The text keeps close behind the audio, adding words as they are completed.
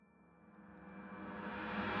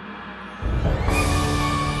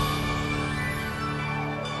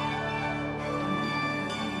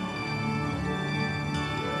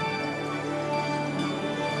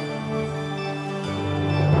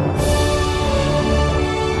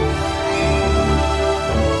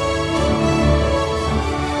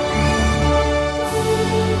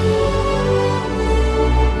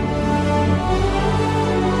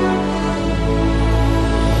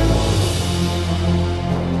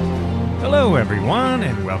Hello, everyone,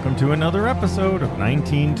 and welcome to another episode of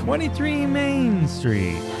 1923 Main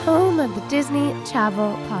Street. Home of the Disney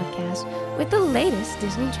Travel Podcast with the latest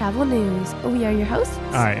Disney travel news. We are your hosts.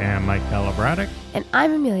 I am Mike Braddock. And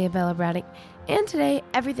I'm Amelia Braddock. And today,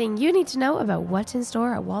 everything you need to know about what's in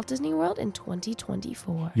store at Walt Disney World in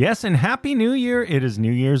 2024. Yes, and Happy New Year. It is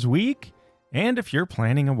New Year's week. And if you're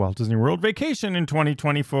planning a Walt Disney World vacation in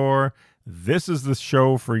 2024, this is the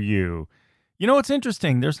show for you. You know, it's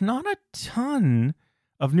interesting. There's not a ton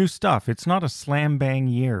of new stuff. It's not a slam bang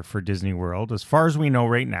year for Disney World, as far as we know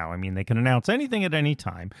right now. I mean, they can announce anything at any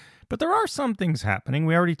time, but there are some things happening.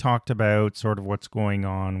 We already talked about sort of what's going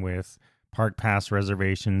on with park pass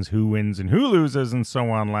reservations, who wins and who loses, and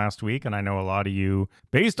so on last week. And I know a lot of you,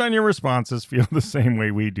 based on your responses, feel the same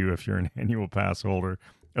way we do if you're an annual pass holder,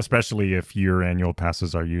 especially if your annual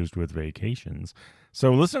passes are used with vacations.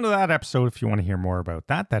 So listen to that episode if you want to hear more about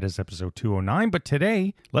that. That is episode 209. But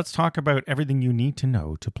today, let's talk about everything you need to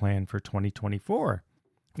know to plan for 2024.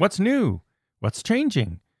 What's new? What's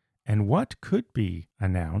changing? And what could be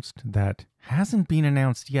announced that hasn't been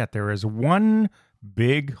announced yet? There is one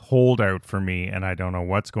big holdout for me, and I don't know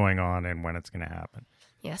what's going on and when it's going to happen.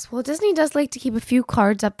 Yes, well, Disney does like to keep a few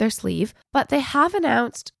cards up their sleeve, but they have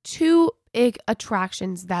announced two big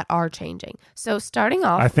attractions that are changing. So starting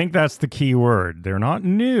off, I think that's the key word. They're not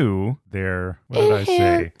new. They're,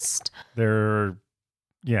 enhanced. They're,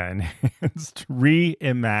 enhanced.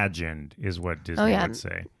 Reimagined is what Disney would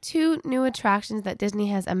say. Two new attractions that Disney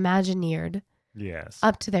has imagineered. Yes.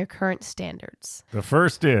 Up to their current standards. The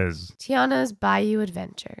first is Tiana's Bayou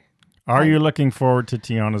Adventure. Are you looking forward to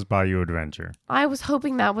Tiana's Bayou Adventure? I was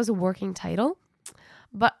hoping that was a working title.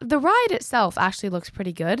 But the ride itself actually looks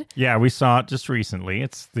pretty good. Yeah, we saw it just recently.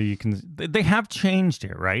 They have changed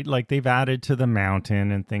it, right? Like they've added to the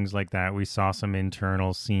mountain and things like that. We saw some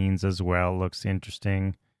internal scenes as well. Looks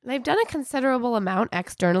interesting. They've done a considerable amount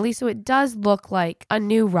externally, so it does look like a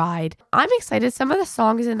new ride. I'm excited. Some of the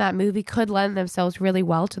songs in that movie could lend themselves really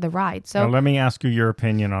well to the ride. So now, let me ask you your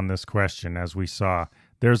opinion on this question. As we saw,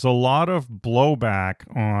 there's a lot of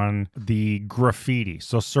blowback on the graffiti.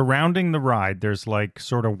 So surrounding the ride, there's like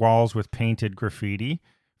sort of walls with painted graffiti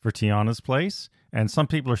for Tiana's Place. And some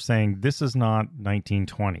people are saying this is not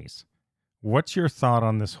 1920s. What's your thought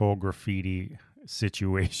on this whole graffiti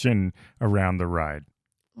situation around the ride?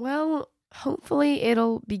 Well, hopefully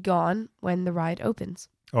it'll be gone when the ride opens.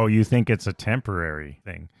 Oh, you think it's a temporary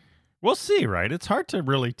thing? We'll see, right? It's hard to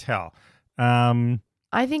really tell.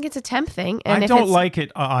 I think it's a temp thing. And I don't like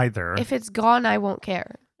it either. If it's gone, I won't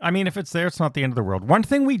care. I mean, if it's there, it's not the end of the world. One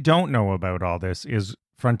thing we don't know about all this is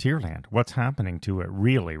Frontierland. What's happening to it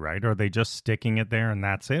really, right? Are they just sticking it there and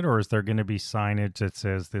that's it? Or is there going to be signage that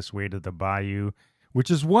says this way to the bayou, which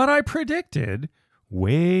is what I predicted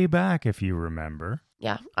way back, if you remember.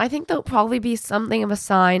 Yeah, I think there'll probably be something of a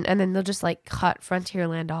sign and then they'll just like cut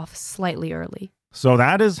Frontierland off slightly early. So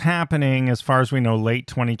that is happening, as far as we know, late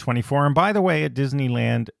 2024. And by the way, at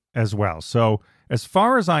Disneyland as well. So as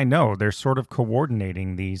far as I know, they're sort of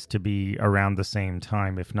coordinating these to be around the same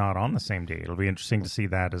time, if not on the same day. It'll be interesting to see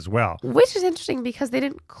that as well. Which is interesting because they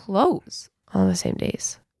didn't close on the same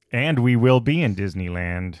days. And we will be in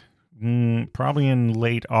Disneyland probably in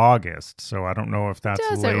late August. So I don't know if that's late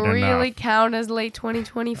enough. Doesn't really count as late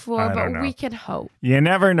 2024, but we can hope. You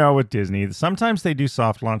never know with Disney. Sometimes they do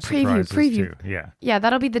soft launch surprises too. Yeah,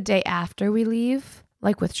 that'll be the day after we leave,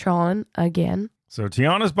 like with Tron again. So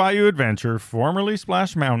Tiana's Bayou Adventure, formerly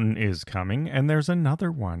Splash Mountain, is coming, and there's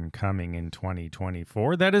another one coming in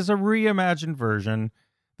 2024 that is a reimagined version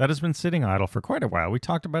that has been sitting idle for quite a while. We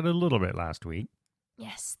talked about it a little bit last week.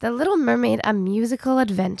 Yes, The Little Mermaid, a musical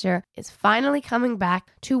adventure, is finally coming back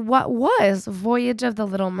to what was Voyage of the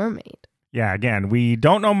Little Mermaid. Yeah, again, we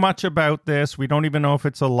don't know much about this. We don't even know if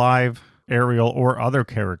it's a live Ariel or other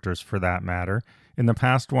characters for that matter. In the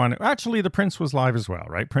past one, actually, the Prince was live as well,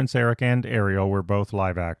 right? Prince Eric and Ariel were both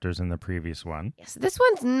live actors in the previous one. Yes, this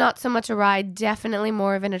one's not so much a ride, definitely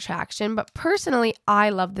more of an attraction. But personally, I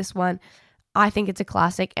love this one. I think it's a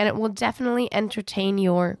classic, and it will definitely entertain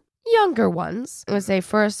your younger ones. I would say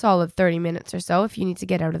for a solid 30 minutes or so if you need to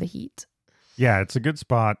get out of the heat. Yeah, it's a good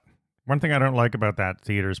spot. One thing I don't like about that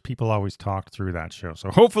theater is people always talk through that show.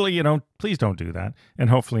 So hopefully please don't do that.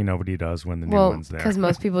 And hopefully nobody does when the new one's there. Because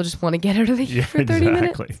most people just want to get out of the heat for 30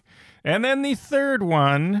 minutes. And then the third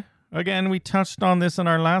one, again, we touched on this in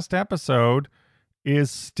our last episode,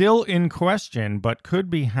 is still in question, but could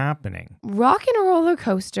be happening. Rock and Roller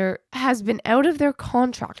Coaster has been out of their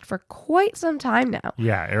contract for quite some time now.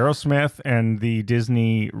 Yeah, Aerosmith and the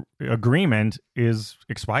Disney agreement is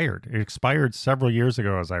expired. It expired several years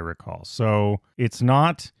ago, as I recall. So it's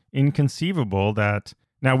not inconceivable that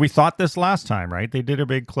Now, we thought this last time, right? They did a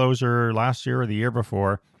big closure last year or the year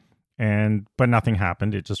before, but nothing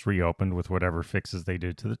happened. It just reopened with whatever fixes they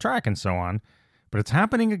did to the track and so on. But it's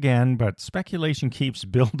happening again, but speculation keeps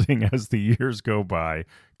building as the years go by.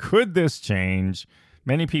 Could this change?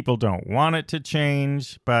 Many people don't want it to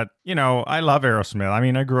change, but, I love Aerosmith. I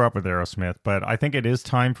mean, I grew up with Aerosmith, but I think it is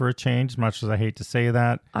time for a change, much as I hate to say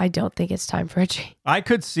that. I don't think it's time for a change. I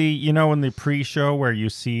could see, in the pre-show where you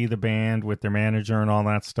see the band with their manager and all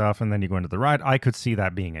that stuff, and then you go into the ride, I could see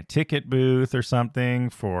that being a ticket booth or something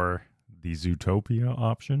for the Zootopia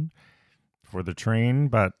option for the train,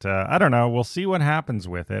 but I don't know. We'll see what happens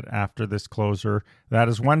with it after this closure. That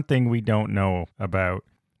is one thing we don't know about.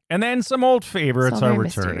 And then some old favorites are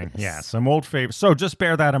returning. Mysterious. Yeah, some old favorites. So just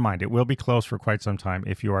bear that in mind. It will be closed for quite some time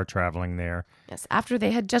if you are traveling there. Yes, after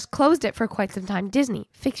they had just closed it for quite some time. Disney,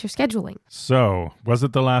 fix your scheduling. So, was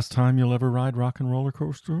it the last time you'll ever ride Rock and Roller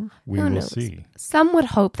Coaster? We Who will knows? see. Some would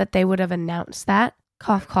hope that they would have announced that.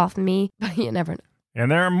 Cough, cough me, but you never know. And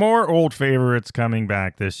there are more old favorites coming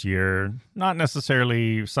back this year. Not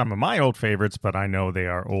necessarily some of my old favorites, but I know they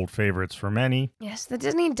are old favorites for many. Yes, the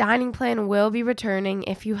Disney dining plan will be returning.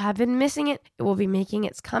 If you have been missing it, it will be making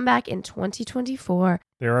its comeback in 2024.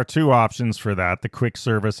 There are two options for that, the quick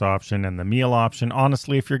service option and the meal option.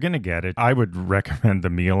 Honestly, if you're going to get it, I would recommend the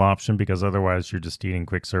meal option because otherwise you're just eating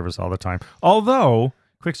quick service all the time. Although,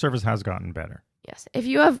 quick service has gotten better. Yes, if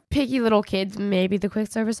you have picky little kids, maybe the quick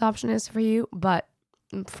service option is for you, but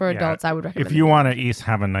for adults, I would recommend if you want to eat,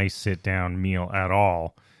 have a nice sit-down meal at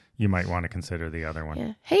all, you might want to consider the other one.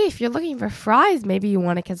 Yeah. Hey, if you're looking for fries, maybe you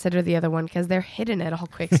want to consider the other one because they're hidden at all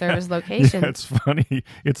quick service locations. Yeah, it's funny.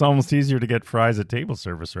 It's almost easier to get fries at table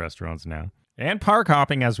service restaurants now. And park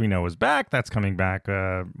hopping, as we know, is back. That's coming back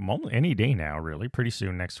any day now, really, pretty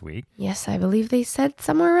soon next week. Yes, I believe they said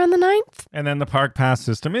somewhere around the 9th. And then the park pass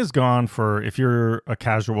system is gone for if you're a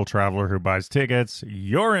casual traveler who buys tickets,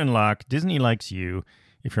 you're in luck. Disney likes you.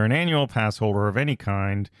 If you're an annual pass holder of any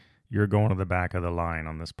kind, you're going to the back of the line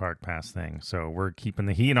on this park pass thing. So we're keeping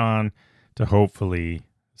the heat on to hopefully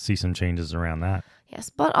see some changes around that.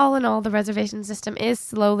 Yes, but all in all, the reservation system is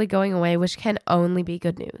slowly going away, which can only be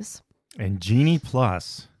good news. And Genie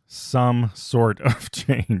Plus, some sort of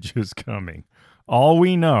change is coming. All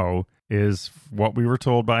we know is what we were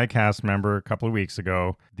told by a cast member a couple of weeks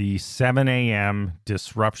ago, the 7 a.m.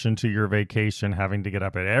 disruption to your vacation, having to get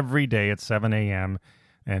up at every day at 7 a.m.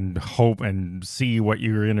 and hope and see what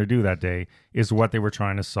you're going to do that day is what they were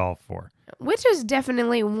trying to solve for. Which is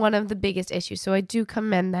definitely one of the biggest issues. So I do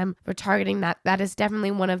commend them for targeting that. That is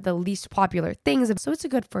definitely one of the least popular things. So it's a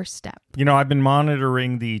good first step. I've been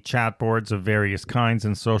monitoring the chat boards of various kinds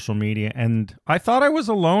in social media, and I thought I was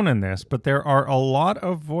alone in this, but there are a lot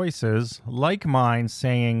of voices like mine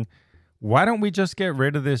saying, why don't we just get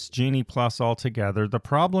rid of this Genie Plus altogether? The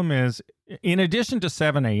problem is, in addition to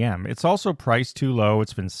 7 a.m., it's also priced too low.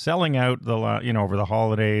 It's been selling out over the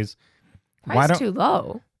holidays. Price too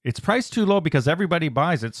low? It's priced too low because everybody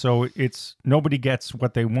buys it, so nobody gets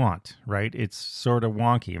what they want, right? It's sort of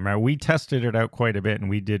wonky. We tested it out quite a bit, and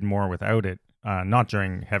we did more without it, not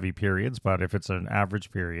during heavy periods, but if it's an average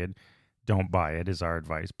period, don't buy it is our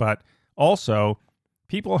advice. But also,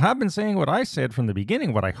 people have been saying what I said from the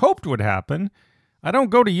beginning, what I hoped would happen. I don't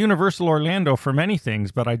go to Universal Orlando for many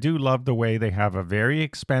things, but I do love the way they have a very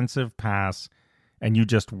expensive pass, and you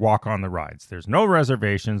just walk on the rides. There's no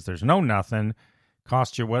reservations. There's no nothing.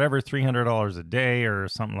 Cost you whatever, $300 a day or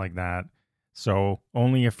something like that. So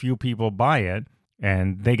only a few people buy it,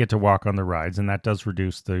 and they get to walk on the rides, and that does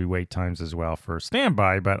reduce the wait times as well for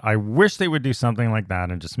standby. But I wish they would do something like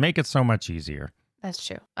that and just make it so much easier. That's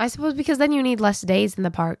true. I suppose because then you need less days in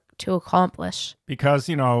the park to accomplish. Because,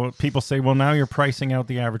 people say, well, now you're pricing out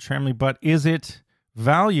the average family, but is it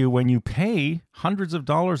value when you pay hundreds of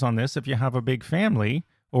dollars on this if you have a big family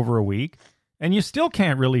over a week? And you still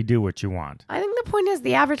can't really do what you want. I think the point is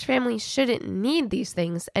the average family shouldn't need these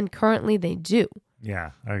things, and currently they do.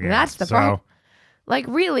 Yeah, okay. That's the problem. Like,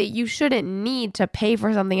 really, you shouldn't need to pay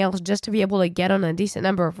for something else just to be able to get on a decent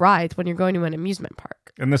number of rides when you're going to an amusement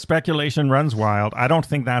park. And the speculation runs wild. I don't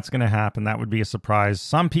think that's going to happen. That would be a surprise.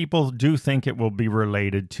 Some people do think it will be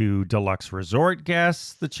related to deluxe resort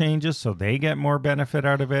guests, the changes, so they get more benefit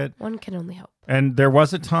out of it. One can only hope. And there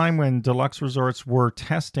was a time when deluxe resorts were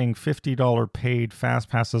testing $50 paid fast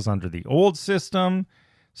passes under the old system.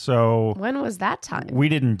 So when was that time? We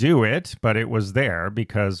didn't do it, but it was there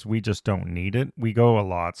because we just don't need it. We go a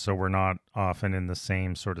lot, so we're not often in the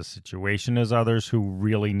same sort of situation as others who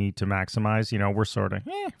really need to maximize. We're sort of,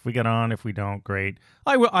 if we get on, if we don't, great.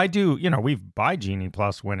 I do, we buy Genie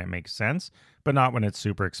Plus when it makes sense, but not when it's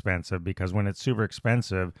super expensive, because when it's super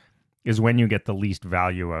expensive, is when you get the least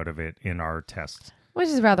value out of it in our tests. Which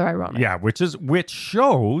is rather ironic. Yeah, which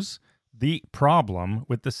shows the problem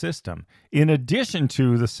with the system, in addition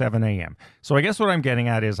to the 7 a.m. So I guess what I'm getting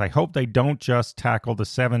at is I hope they don't just tackle the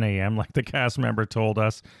 7 a.m. like the cast member told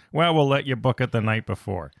us, well, we'll let you book it the night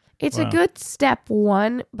before. It's a good step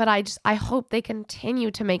one, but I hope they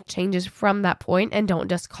continue to make changes from that point and don't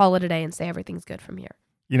just call it a day and say everything's good from here.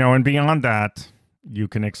 And beyond that, you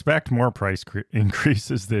can expect more price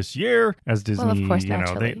increases this year as Disney, well, of course,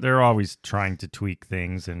 naturally. they're always trying to tweak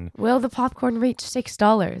things. And will the popcorn reach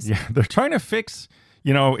 $6? Yeah, they're trying to fix,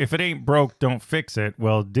 if it ain't broke, don't fix it.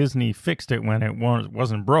 Well, Disney fixed it when it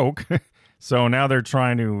wasn't broke. So now they're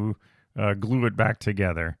trying to glue it back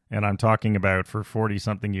together. And I'm talking about for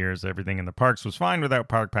 40-something years, everything in the parks was fine without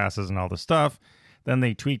park passes and all the stuff. Then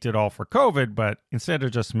they tweaked it all for COVID, but instead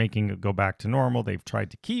of just making it go back to normal, they've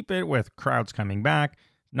tried to keep it with crowds coming back.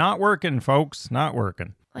 Not working, folks. Not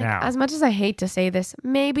working. Now, as much as I hate to say this,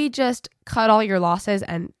 maybe just cut all your losses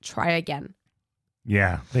and try again.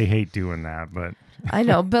 Yeah, they hate doing that, but... I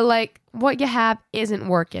know, but what you have isn't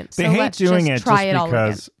working. So they hate doing it just it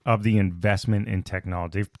because of the investment in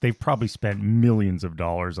technology. They've probably spent millions of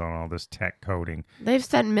dollars on all this tech coding. They've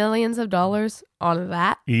spent millions of dollars on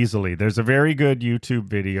that? Easily. There's a very good YouTube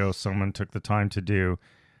video someone took the time to do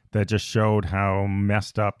that just showed how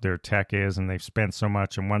messed up their tech is, and they've spent so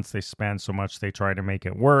much, and once they spend so much, they try to make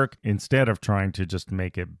it work instead of trying to just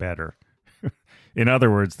make it better. In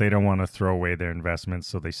other words, they don't want to throw away their investments,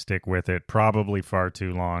 so they stick with it probably far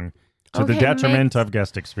too long to the detriment of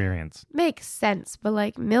guest experience. Makes sense,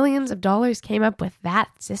 but millions of dollars came up with that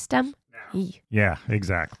system? Yeah,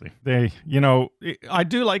 exactly. I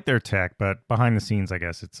do like their tech, but behind the scenes, I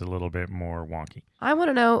guess it's a little bit more wonky. I want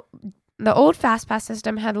to know, the old FastPass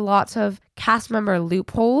system had lots of cast member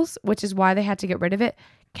loopholes, which is why they had to get rid of it.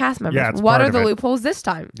 Cast members, what are the loopholes this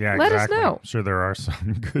time? Yeah, Let exactly. us know. Sure, there are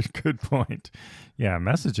some. Good point. Yeah,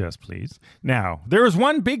 message us, please. Now, there is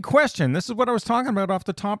one big question. This is what I was talking about off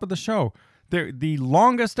the top of the show. The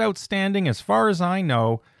longest outstanding, as far as I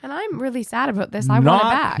know. And I'm really sad about this. I want it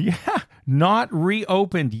back. Yeah, not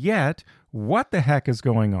reopened yet. What the heck is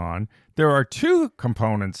going on? There are two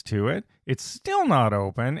components to it. It's still not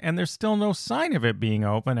open, and there's still no sign of it being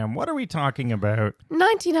open. And what are we talking about?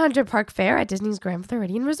 1900 Park Fare at Disney's Grand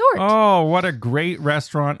Floridian Resort. Oh, what a great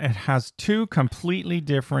restaurant. It has two completely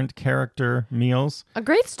different character meals. A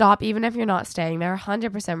great stop, even if you're not staying there.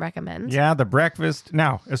 100% recommend. Yeah, the breakfast.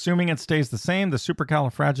 Now, assuming it stays the same, the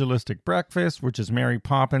supercalifragilistic breakfast, which is Mary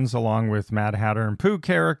Poppins along with Mad Hatter and Pooh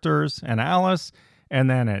characters and Alice. And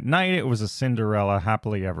then at night, it was a Cinderella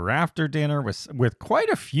Happily Ever After dinner with quite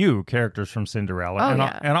a few characters from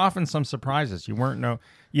Cinderella, and often some surprises. You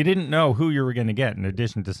didn't know who you were going to get in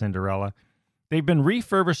addition to Cinderella. They've been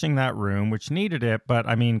refurbishing that room, which needed it, but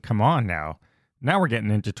I mean, come on now. Now we're getting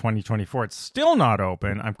into 2024. It's still not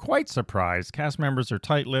open. I'm quite surprised. Cast members are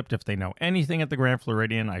tight-lipped if they know anything at the Grand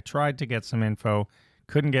Floridian. I tried to get some info,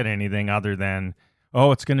 couldn't get anything other than,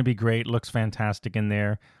 oh, it's going to be great, looks fantastic in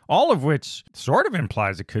there. All of which sort of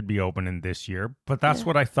implies it could be open in this year, but that's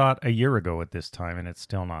what I thought a year ago at this time, and it's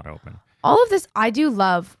still not open. All of this, I do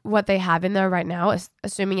love what they have in there right now,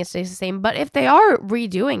 assuming it stays the same. But if they are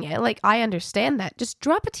redoing it, I understand that. Just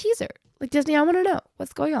drop a teaser. Disney, I want to know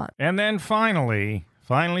what's going on. And then finally,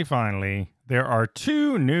 there are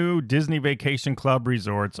two new Disney Vacation Club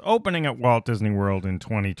resorts opening at Walt Disney World in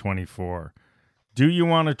 2024. Do you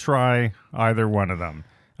want to try either one of them?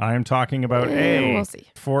 I am talking about we'll see.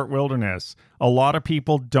 Fort Wilderness. A lot of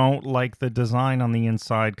people don't like the design on the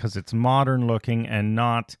inside because it's modern looking and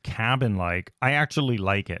not cabin-like. I actually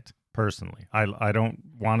like it, personally. I don't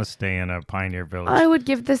want to stay in a Pioneer Village. I would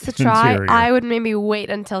give this a try. Interior. I would maybe wait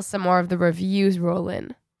until some more of the reviews roll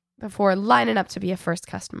in before lining up to be a first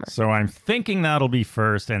customer. So I'm thinking that'll be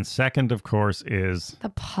first, and second, of course, is...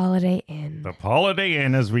 the Holiday Inn. The Holiday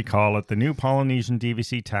Inn, as we call it, the new Polynesian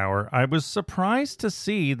DVC tower. I was surprised to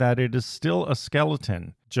see that it is still a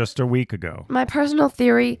skeleton just a week ago. My personal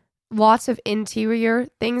theory, lots of interior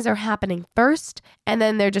things are happening first, and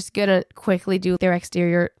then they're just gonna quickly do their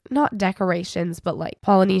exterior, not decorations, but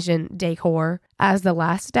Polynesian decor as the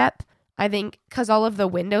last step. I think because all of the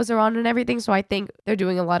windows are on and everything, so I think they're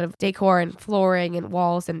doing a lot of decor and flooring and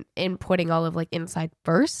walls and inputting all of inside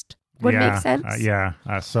first would make sense.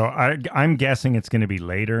 So I'm guessing it's going to be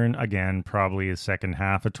later, and again, probably the second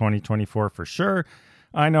half of 2024 for sure.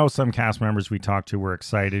 I know some cast members we talked to were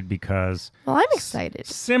excited because... Well, I'm excited.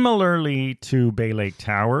 Similarly to Bay Lake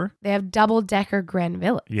Tower. They have double-decker grand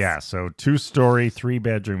villas. Yeah, so 2-story,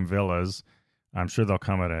 3-bedroom villas. I'm sure they'll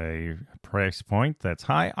come at a price point that's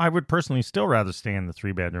high. I would personally still rather stay in the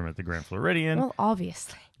 3-bedroom at the Grand Floridian. Well,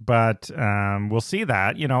 obviously. But we'll see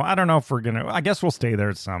that. I don't know if we're going to... I guess we'll stay there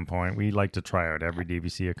at some point. We like to try out every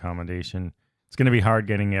DVC accommodation. It's going to be hard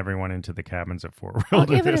getting everyone into the cabins at Fort I'll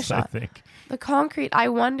give it a Wilderness, I shot. think. The concrete, I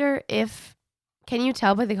wonder if... Can you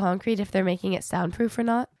tell by the concrete if they're making it soundproof or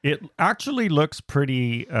not? It actually looks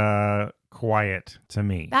pretty quiet to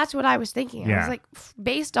me. That's what I was thinking. Yeah. I was like,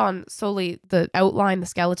 based on solely the outline, the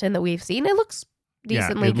skeleton that we've seen, it looks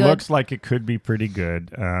decently it good. looks like it could be pretty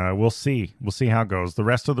good. We'll see. We'll see how it goes. The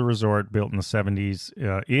rest of the resort, built in the 70s,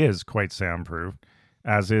 is quite soundproof,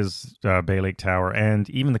 as is Bay Lake Tower, and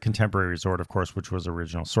even the Contemporary Resort, of course, which was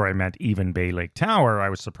original. Sorry, I meant even Bay Lake Tower. I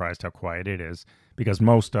was surprised how quiet it is, because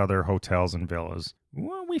most other hotels and villas,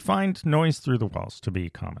 well, we find noise through the walls to be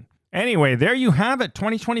common. Anyway, there you have it.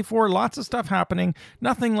 2024, lots of stuff happening.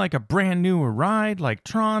 Nothing like a brand new ride like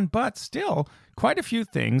Tron, but still quite a few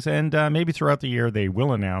things. And maybe throughout the year, they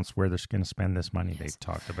will announce where they're going to spend this money they've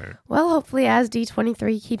talked about. Well, hopefully, as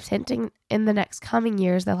D23 keeps hinting, in the next coming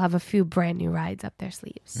years, they'll have a few brand new rides up their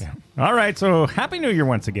sleeves. Yeah. All right. So Happy New Year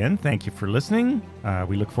once again. Thank you for listening.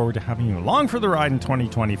 We look forward to having you along for the ride in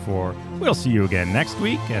 2024. We'll see you again next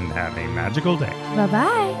week, and have a magical day.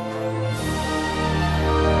 Bye-bye.